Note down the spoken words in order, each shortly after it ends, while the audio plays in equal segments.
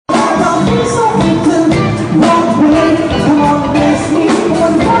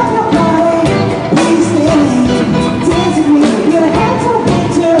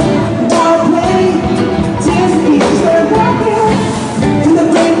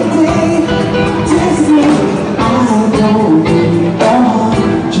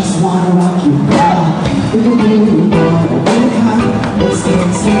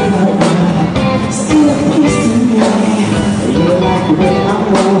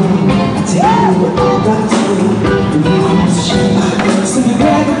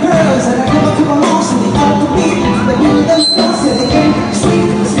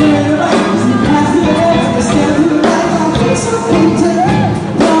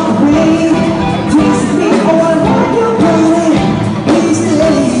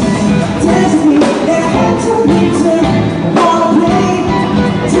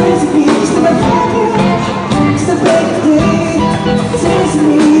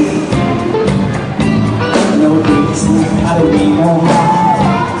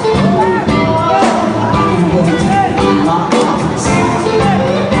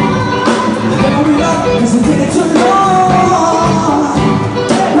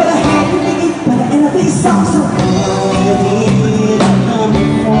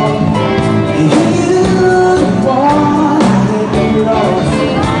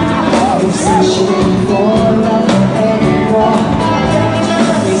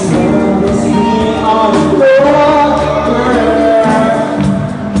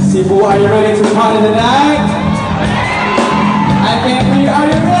Cebu, are you ready to party tonight? I can't hear you. Are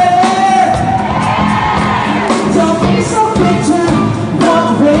you ready? Don't be so quick to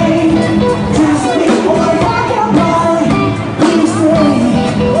walk away. Just be or walk your body. Please stay.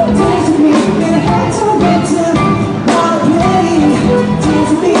 Dance with me in a head to wait to wanna play.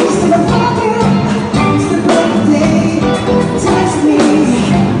 Dance with me, still I'm talking. Still break the day. Dance with me.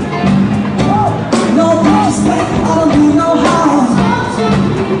 No disrespect, I don't need no how.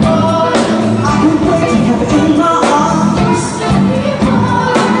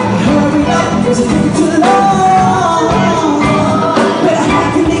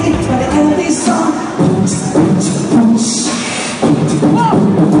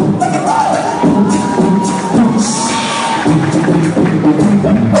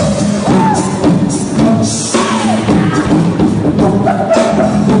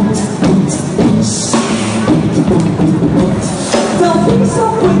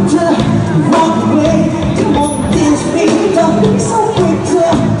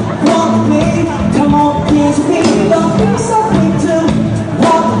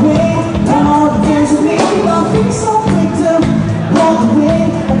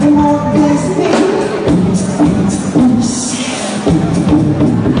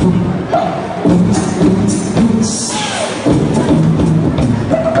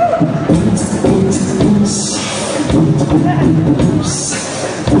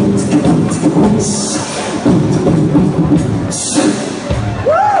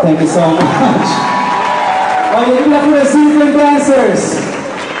 Thank you so much. Oh, give it up for the sequin dancers.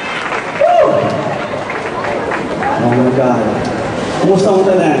 Woo! Oh my God. Kumusta mo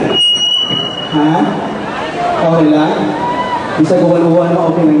talaga? Ha? Okay lang? Bisa gawan-gawan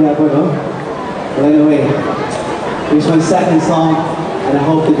mo, okay lang nga po, no? Well, anyway, here's my second song, and I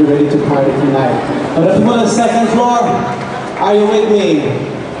hope that you're ready to party tonight. But the people on the second floor, are you with me?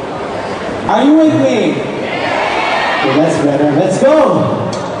 Are you with me? Okay, that's better. Let's go!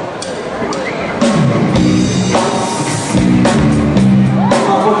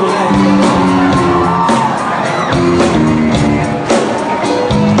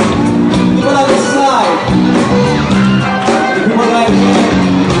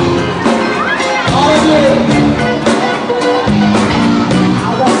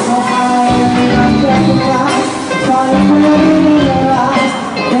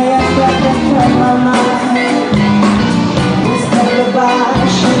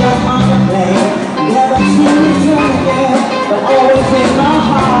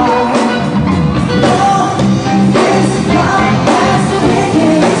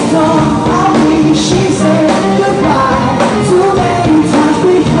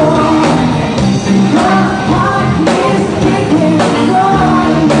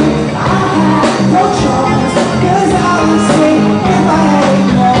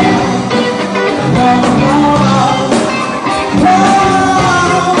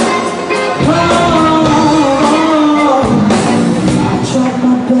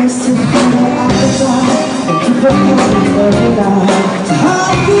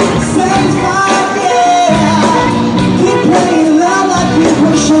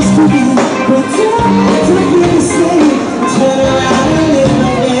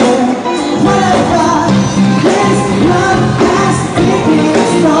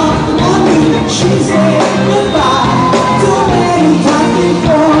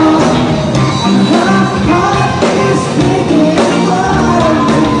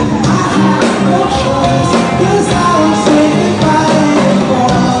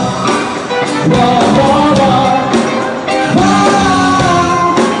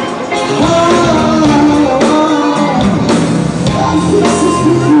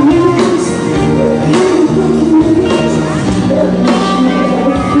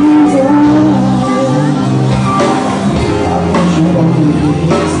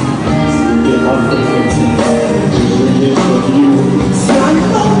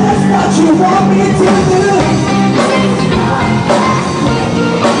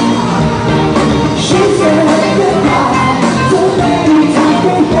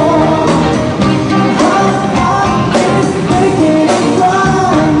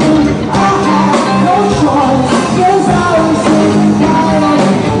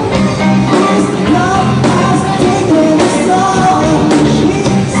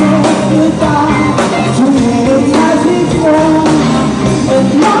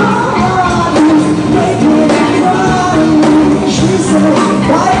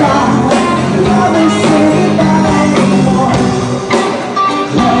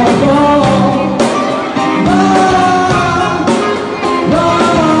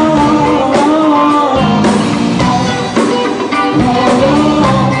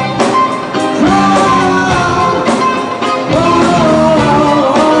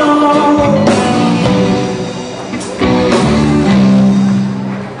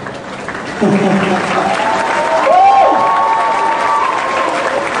 Oh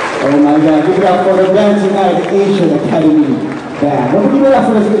my God, give it up for the band tonight, the Asian Academy Band. Don't give it up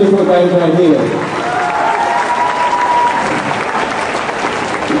for this beautiful guys right here.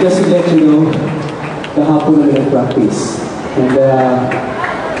 Just to let you know, kahapon na nag-practice. And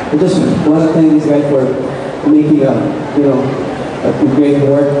I just want to thank this guy for making a great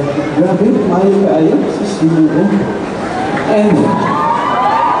work. Grabe, mahal ka ayo. And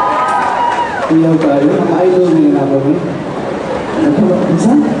ilaw tayo, ang idol niya na ako.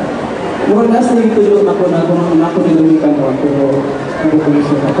 Minsan, mura nasa ituloy ako na ako nilumikan ko, pero hindi ko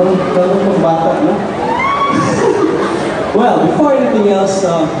gusto na. Parang pang bata, no? Well, before anything else,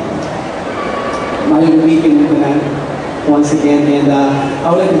 mahal weekend tonight once again, and I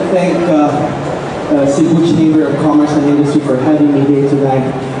would like to thank Cebu Chamber of Commerce and Industry for having me here tonight.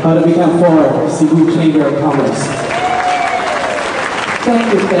 How to become for Cebu Chamber of Commerce.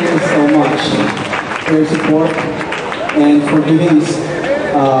 Thank you so much for your support and for giving this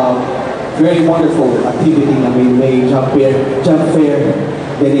very wonderful activity. I mean, may jump fair,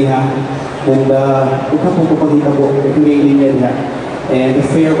 ganyan. And and the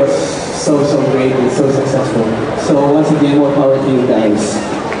fair was so great and so successful. So once again, more power to you guys.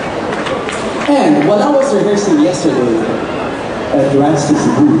 And while I was rehearsing yesterday at Raki,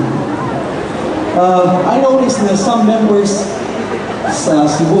 Cebu, I noticed that some members sa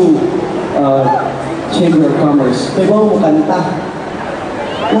Cebu Chamber of Commerce, kaya ba mo kanta?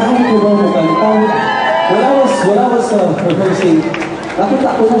 Nakakita ba mo kanta? When I was rehearsing,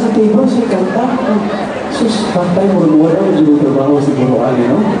 nakita ko na sa table siya kanta. Sus, kantay mo rin mo, dito trabaho siguro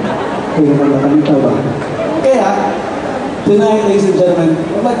no? Kaya nakakita ba? Kaya, tonight, ladies and gentlemen,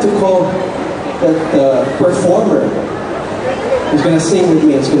 I'd like to call that performer who's going to sing with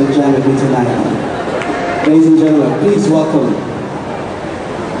me, who's going to jam with me tonight. Ladies and gentlemen, please welcome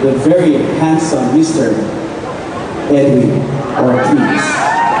the very handsome Mr. Edwin Ortiz,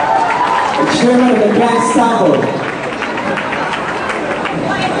 the chairman of the Grand Sample.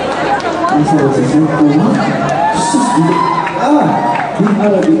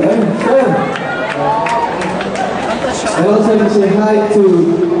 I also like to say hi to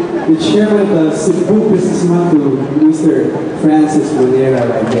the chairman of the Cebu Businessman, Mr. Francis Bonera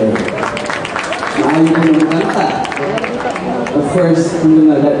right there. But first, I'm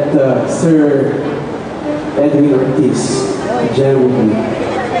gonna let Sir Edwin Ortiz jam with me.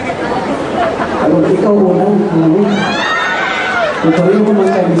 Ikaw muna, alam mo? Ito ko man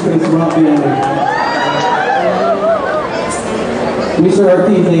kayo, Mr. Rocky. Mr.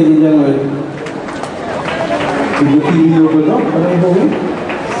 Ortiz, ladies and gentlemen. Video ko no?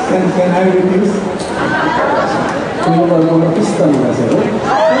 Can I refuse? Kung mga pista mo kasi,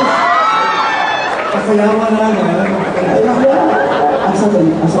 kasayaman na asa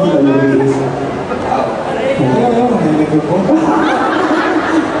ka nag-release? Ayaw, nag-release ko.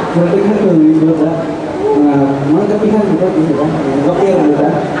 Malighan ko, mga kapihan ko, kapihan ko.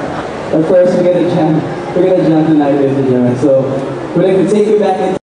 Of course, we're gonna jam tonight, ladies and gentlemen. So, we'd like to take you back in